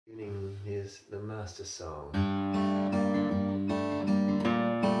is the master song.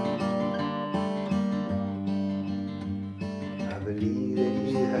 I believe that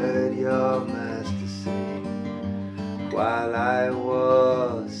you heard your master sing while I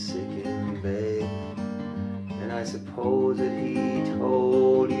was sick in bed, and I suppose that he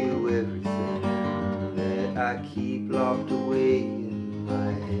told you everything that I keep locked away in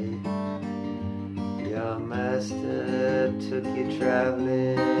my head. Your master took you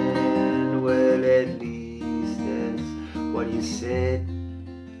traveling, well, at least that's what you said.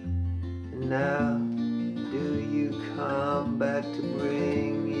 And now, do you come back to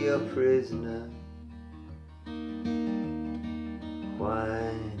bring your prisoner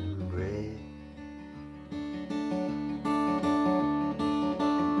wine and bread?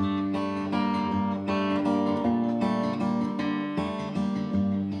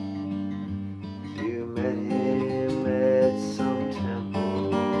 You met him at some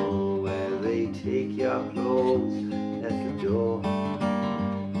temple where they take your clothes at the door.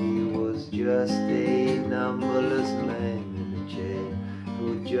 He was just a numberless man in a chair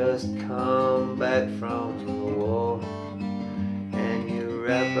who'd just come back from the war. And you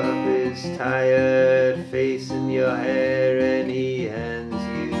wrap up his tired face in your hair, and he hands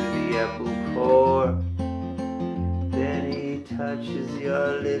you the apple core. Then he touches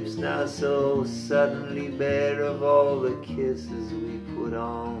your lips, now so suddenly bare of all the kisses we put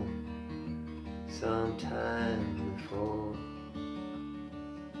on sometime before.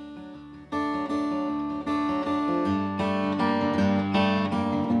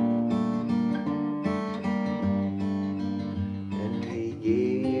 And he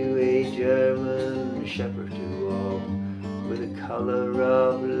gave you a German shepherd to walk with the color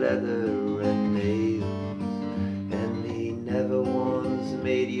of leather and nails. Never once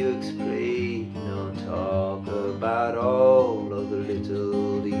made you explain or talk about all of the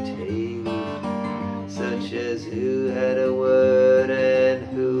little details, such as who had a word and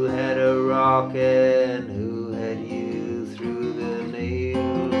who had a rock and who had you through the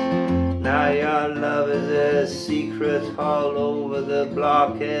nails. Now your love is a secret all over the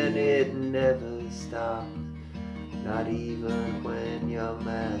block, and it never stops, not even when your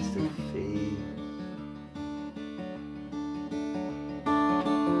master fades.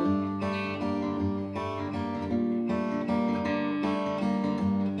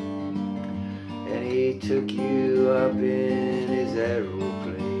 He took you up in his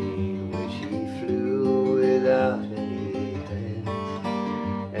aeroplane, which he flew without any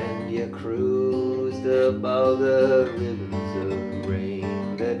hands, and you cruised above the ribbons of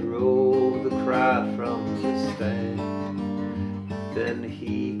rain that rolled the crowd from the stand. Then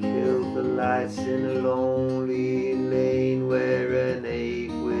he killed the lights in a lonely lane where an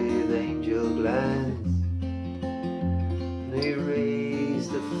ape with angel glance. He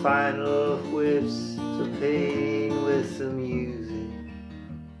raised the final whips to pain with the music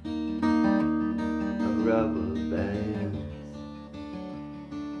of rubber bands.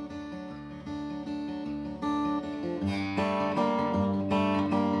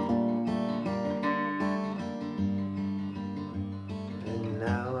 And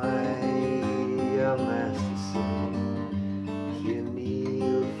now I hear your master sing, you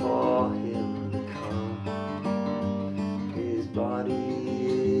kneel for him to come. His body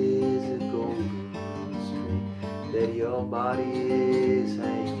is a golden string that your body is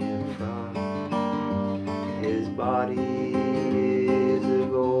hanging from. His body is a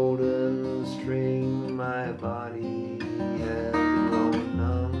golden string, my body has grown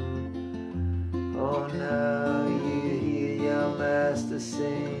numb. Oh, now you hear your master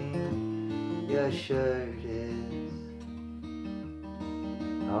sing, your shirt is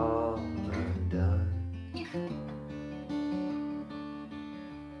all undone.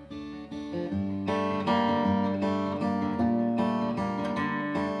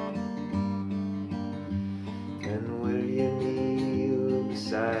 And will you kneel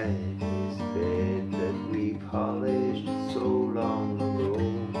beside his bed that we polished so long ago,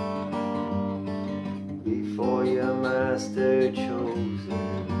 before your master chose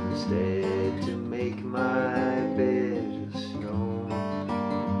instead to make my bed of snow?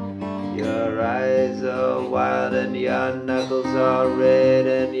 Your eyes are wild and your knuckles are red,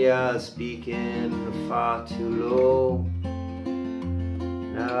 and you're speaking far too low.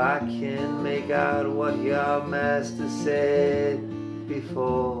 Now I can make out what your master said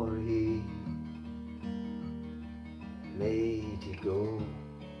before he made you go.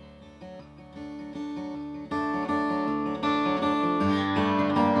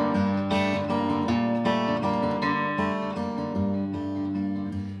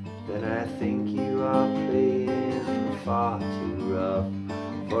 Then I think you are playing far too rough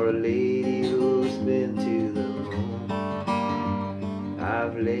for for a lady who's been to the moon.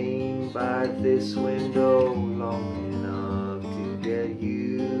 I've lain by this window long enough to get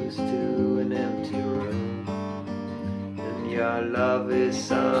used to an empty room. And your love is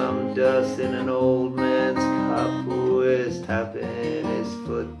some dust in an old man's cup who is tapping his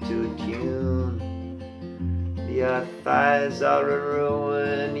foot to a tune. Your thighs are a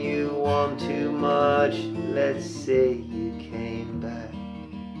ruin, you want too much. Let's say you came back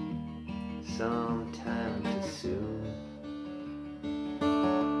sometime too soon.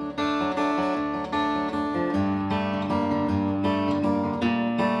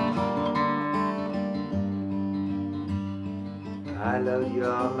 I loved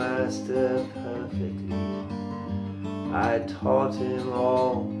your master perfectly. I taught him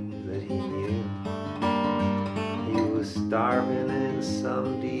all that he knew. He was starving in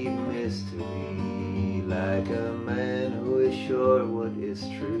some deep mystery, like a man who is sure what is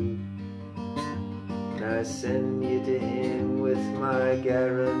true. And I send you to him with my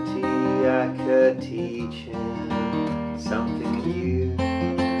guarantee I could teach him something new.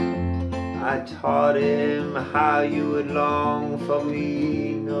 I taught him how you would long for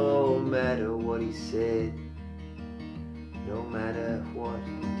me, no matter what he said, no matter what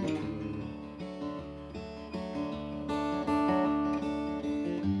he did.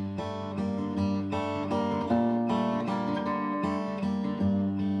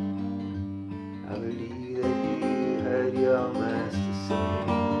 I believe that you heard your master say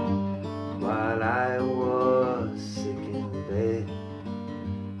while I was sick in bed.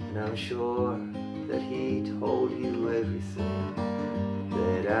 And I'm sure that he told you everything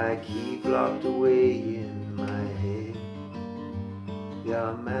that I keep locked away in my head.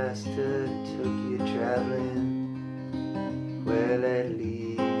 Your master took you traveling, well at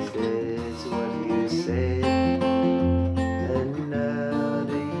least that's what you said. And now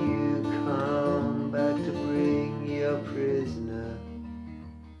do you come back to bring your prisoner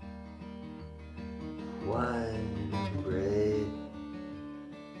wine and bread?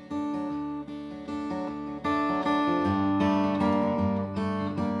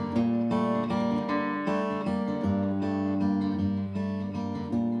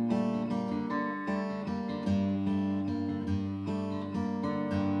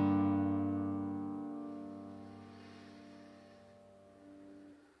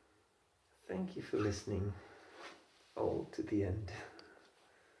 Thank you for listening all to the end.